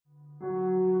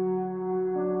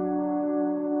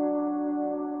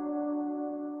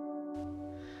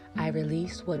I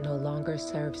release what no longer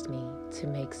serves me to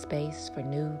make space for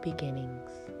new beginnings.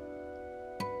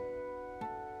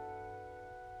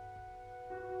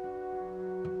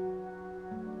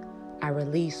 I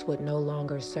release what no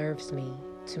longer serves me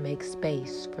to make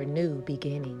space for new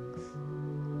beginnings.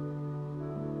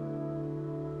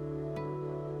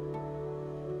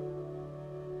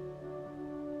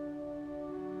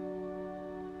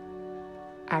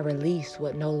 I release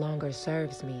what no longer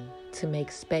serves me to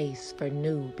make space for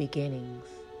new beginnings.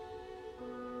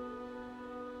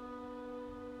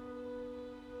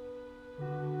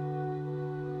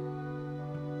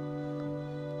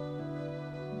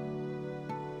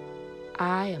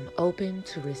 I am open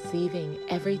to receiving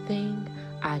everything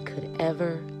I could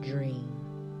ever dream.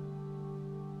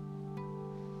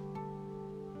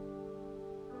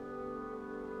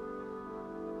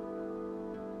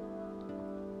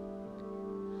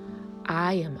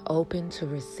 I am open to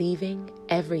receiving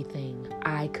everything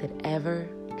I could ever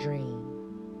dream.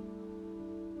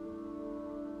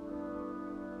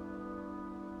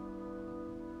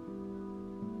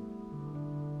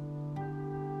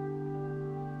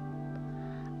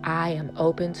 I am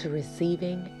open to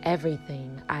receiving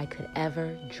everything I could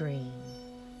ever dream.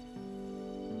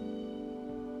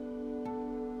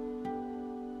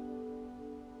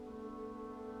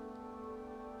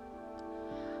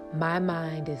 My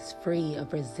mind is free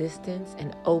of resistance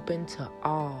and open to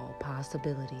all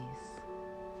possibilities.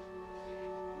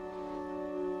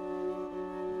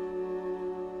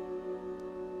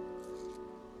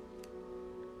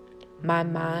 My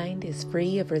mind is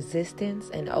free of resistance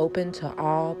and open to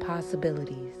all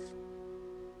possibilities.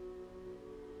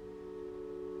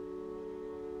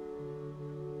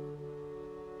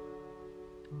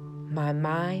 My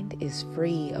mind is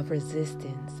free of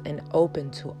resistance and open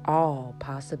to all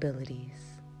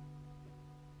possibilities.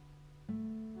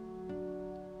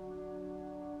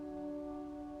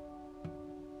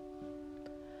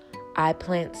 I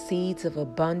plant seeds of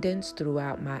abundance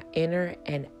throughout my inner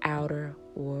and outer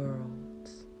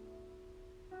worlds.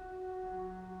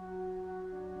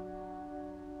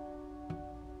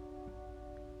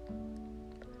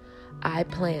 I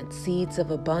plant seeds of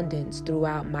abundance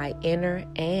throughout my inner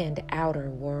and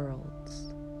outer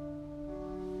worlds.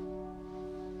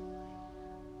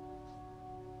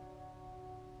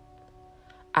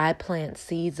 I plant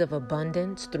seeds of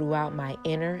abundance throughout my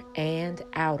inner and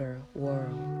outer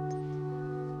worlds.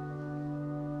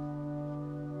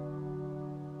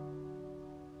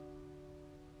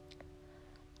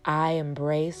 I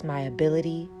embrace my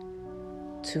ability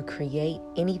to create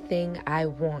anything I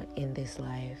want in this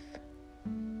life.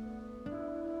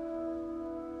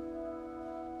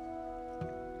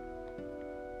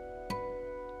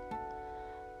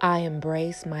 I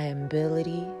embrace my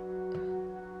ability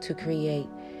to create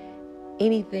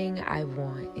anything I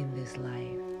want in this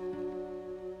life.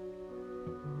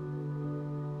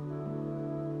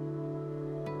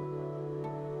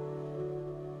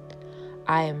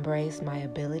 I embrace my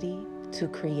ability to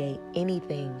create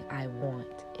anything I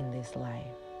want in this life.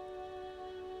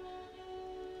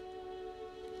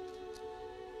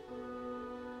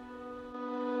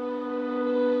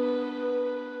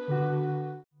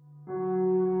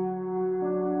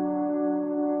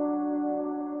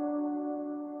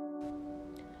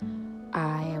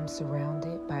 I am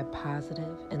surrounded by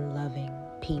positive and loving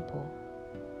people.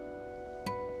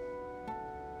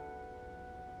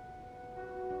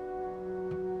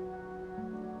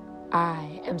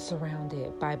 I am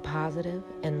surrounded by positive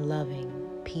and loving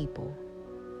people.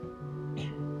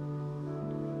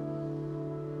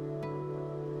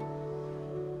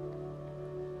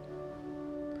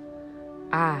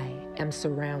 I am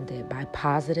surrounded by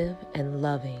positive and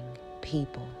loving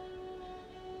people.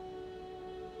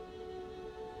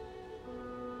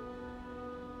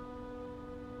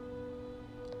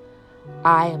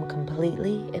 I am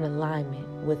completely in alignment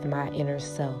with my inner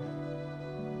self.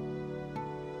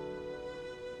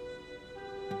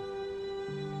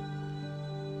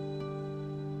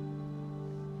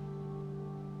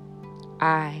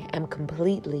 I am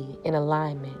completely in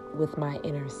alignment with my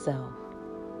inner self.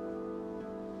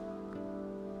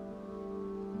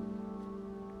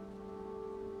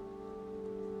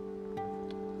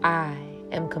 I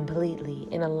am completely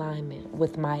in alignment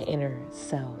with my inner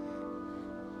self.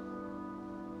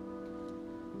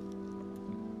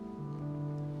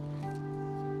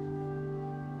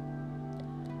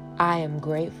 I am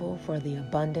grateful for the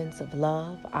abundance of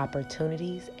love,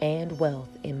 opportunities, and wealth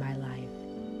in my life.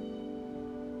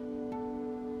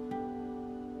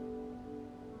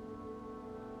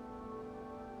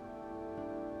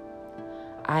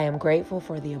 I am grateful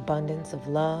for the abundance of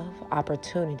love,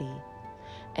 opportunity,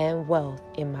 and wealth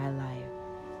in my life.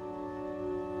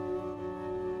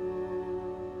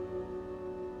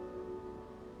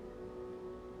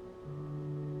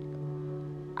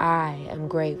 I am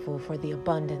grateful for the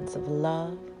abundance of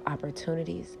love,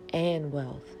 opportunities, and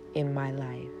wealth in my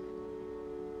life.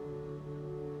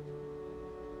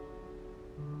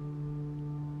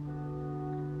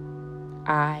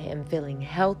 I am feeling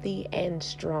healthy and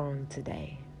strong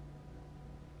today.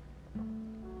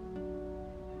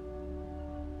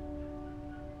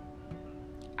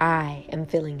 I am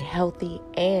feeling healthy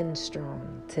and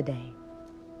strong today.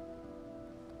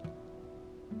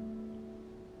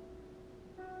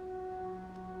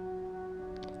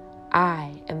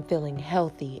 I am feeling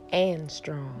healthy and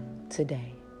strong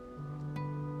today.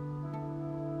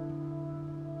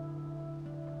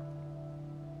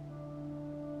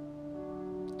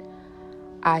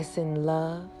 I send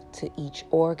love to each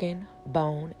organ,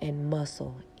 bone, and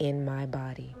muscle in my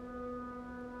body.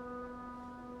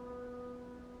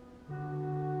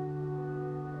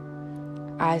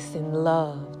 I send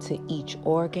love to each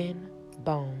organ,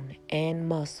 bone, and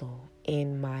muscle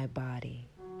in my body.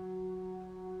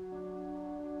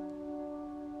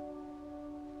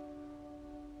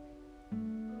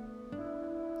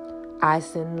 I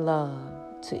send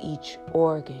love to each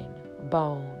organ,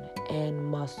 bone, and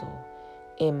muscle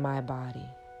in my body.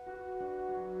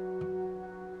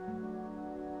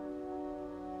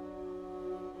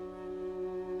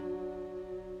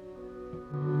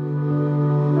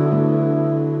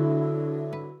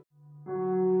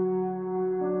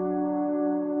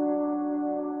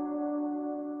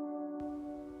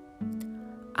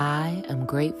 I am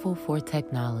grateful for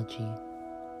technology.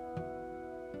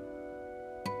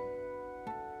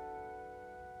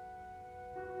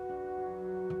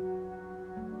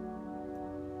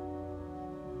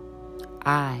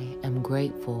 I am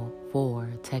grateful for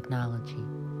technology.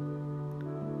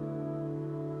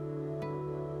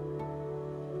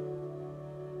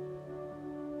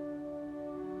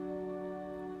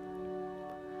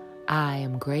 I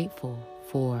am grateful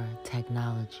for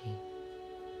technology.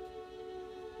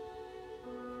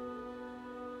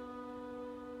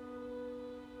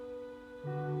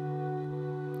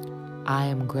 I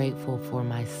am grateful for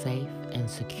my safe and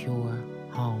secure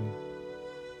home.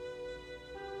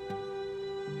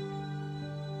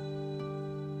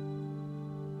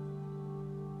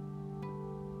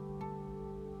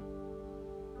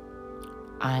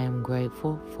 I am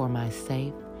grateful for my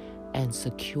safe and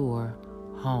secure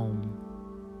home.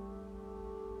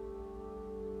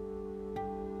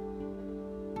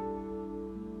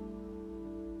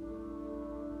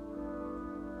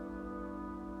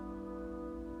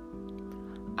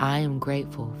 I am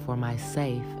grateful for my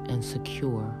safe and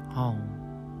secure home.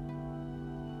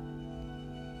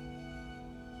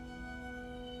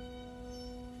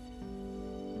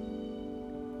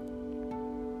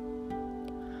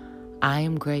 I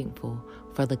am grateful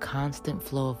for the constant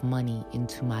flow of money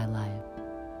into my life.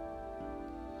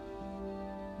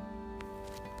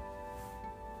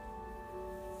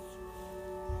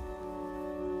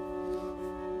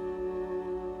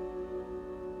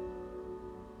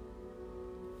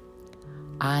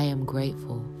 I am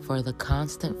grateful for the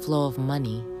constant flow of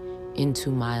money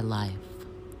into my life.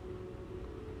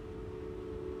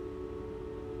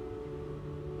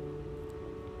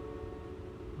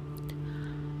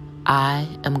 I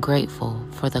am grateful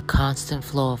for the constant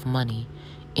flow of money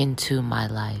into my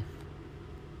life.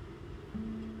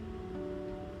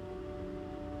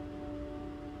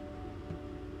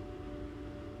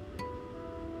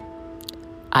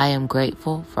 I am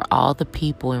grateful for all the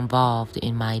people involved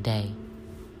in my day.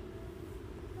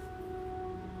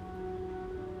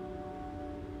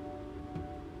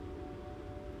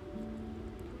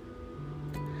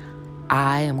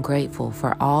 I am grateful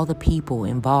for all the people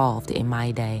involved in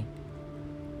my day.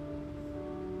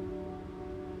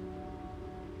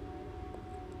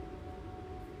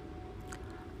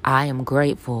 I am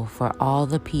grateful for all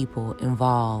the people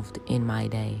involved in my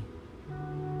day.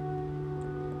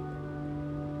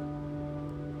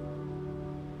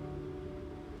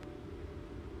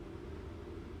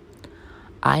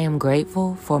 I am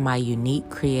grateful for my unique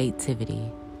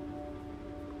creativity.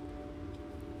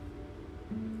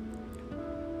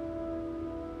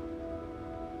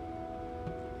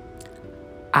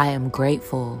 I am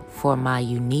grateful for my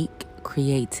unique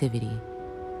creativity.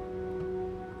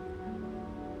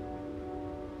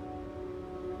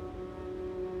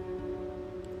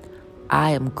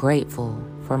 I am grateful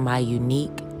for my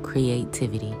unique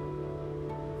creativity.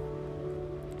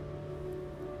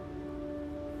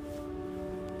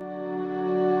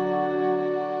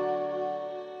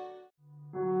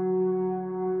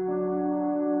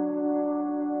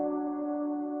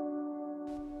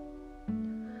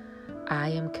 I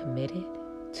am committed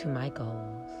to my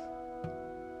goals.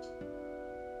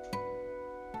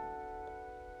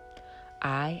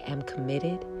 I am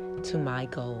committed to my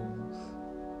goals.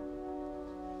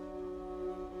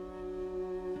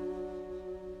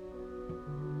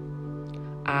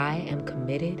 I am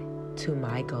committed to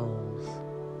my goals.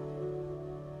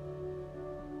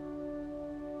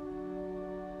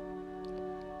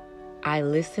 I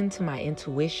listen to my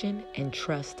intuition and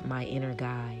trust my inner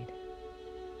guide.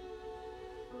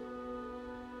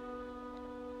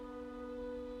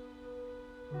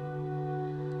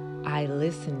 I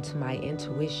listen to my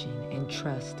intuition and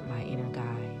trust my inner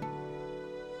guide.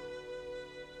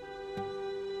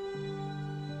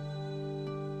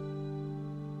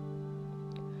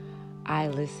 I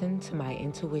listen to my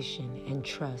intuition and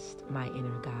trust my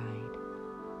inner guide.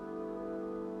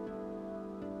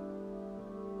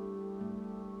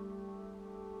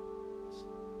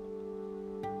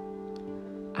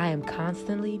 I am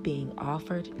constantly being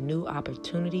offered new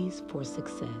opportunities for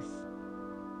success.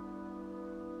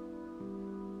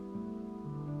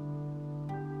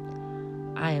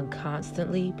 I am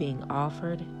constantly being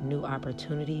offered new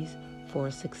opportunities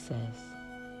for success.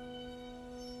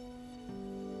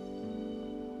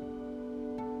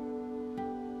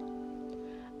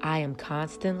 I am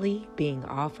constantly being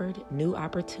offered new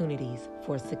opportunities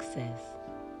for success.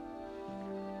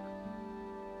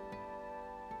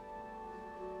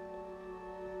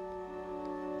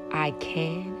 I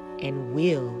can and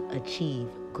will achieve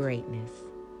greatness.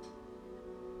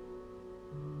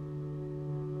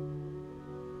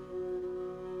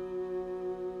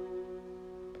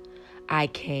 I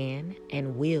can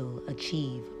and will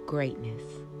achieve greatness.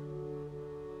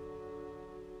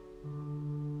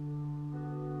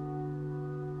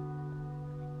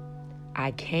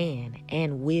 I can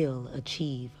and will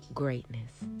achieve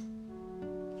greatness.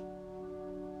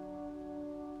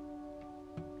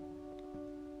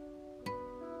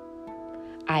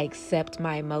 I accept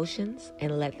my emotions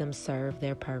and let them serve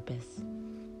their purpose.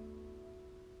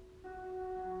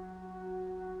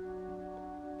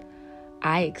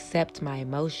 I accept my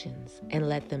emotions and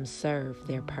let them serve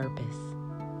their purpose.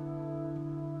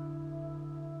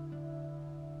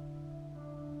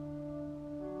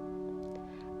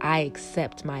 I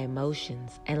accept my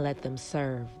emotions and let them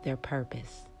serve their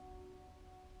purpose.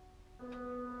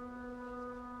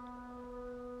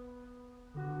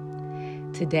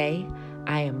 Today,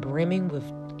 I am brimming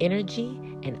with energy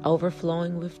and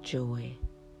overflowing with joy.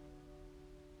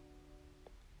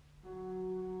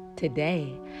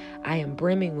 Today, I am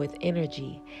brimming with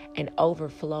energy and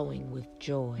overflowing with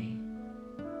joy.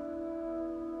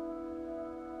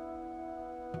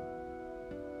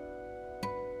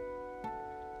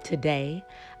 Today,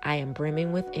 I am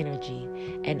brimming with energy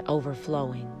and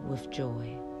overflowing with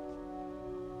joy.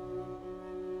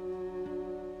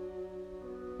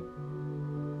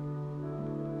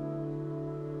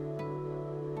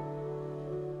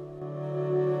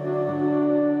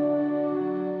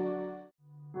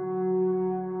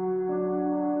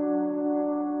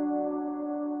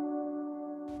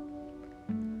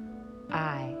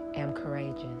 I am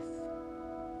courageous.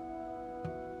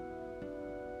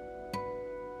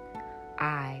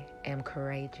 I am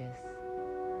courageous.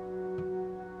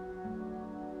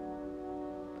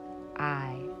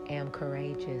 I am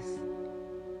courageous.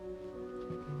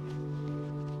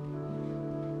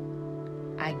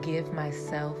 I give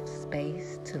myself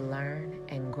space to learn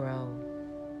and grow.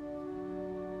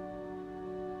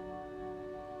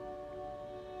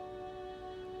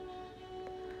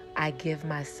 I give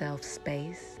myself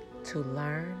space to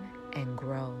learn and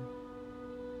grow.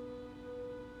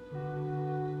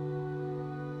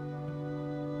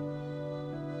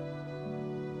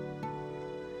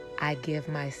 I give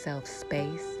myself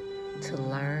space to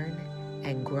learn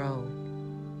and grow.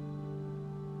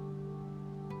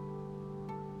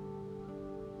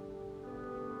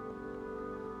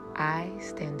 I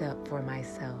stand up for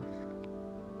myself.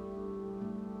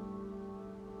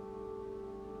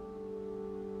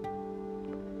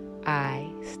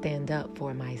 I stand up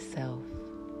for myself.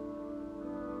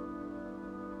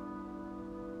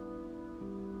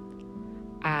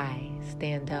 I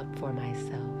stand up for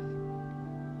myself.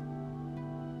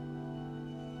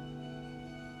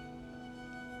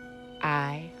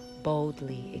 I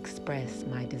boldly express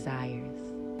my desires.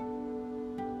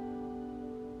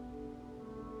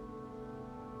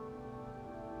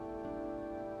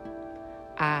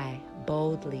 I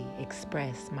boldly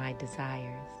express my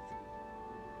desires.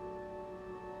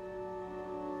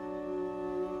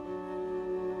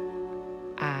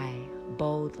 I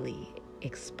boldly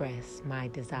express my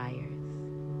desires.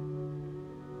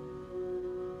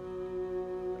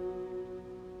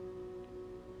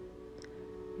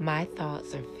 My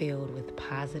thoughts are filled with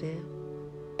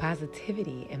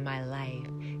positivity, and my life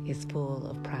is full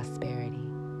of prosperity.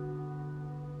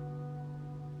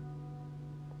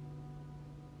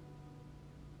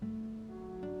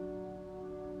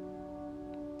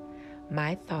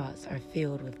 My thoughts are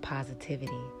filled with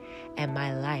positivity, and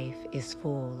my life is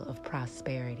full of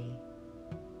prosperity.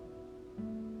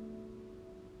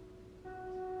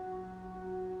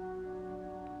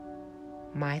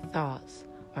 My thoughts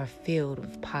are filled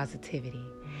with positivity,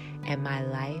 and my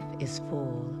life is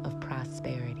full of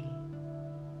prosperity.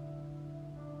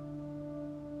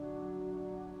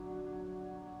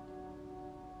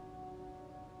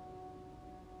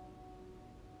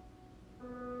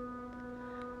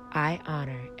 I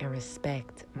honor and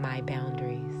respect my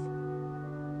boundaries.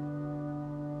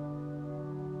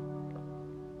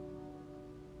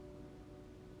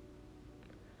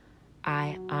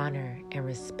 I honor and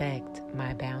respect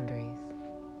my boundaries.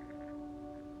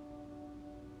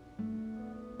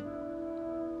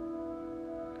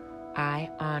 I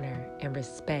honor and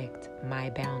respect my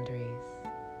boundaries.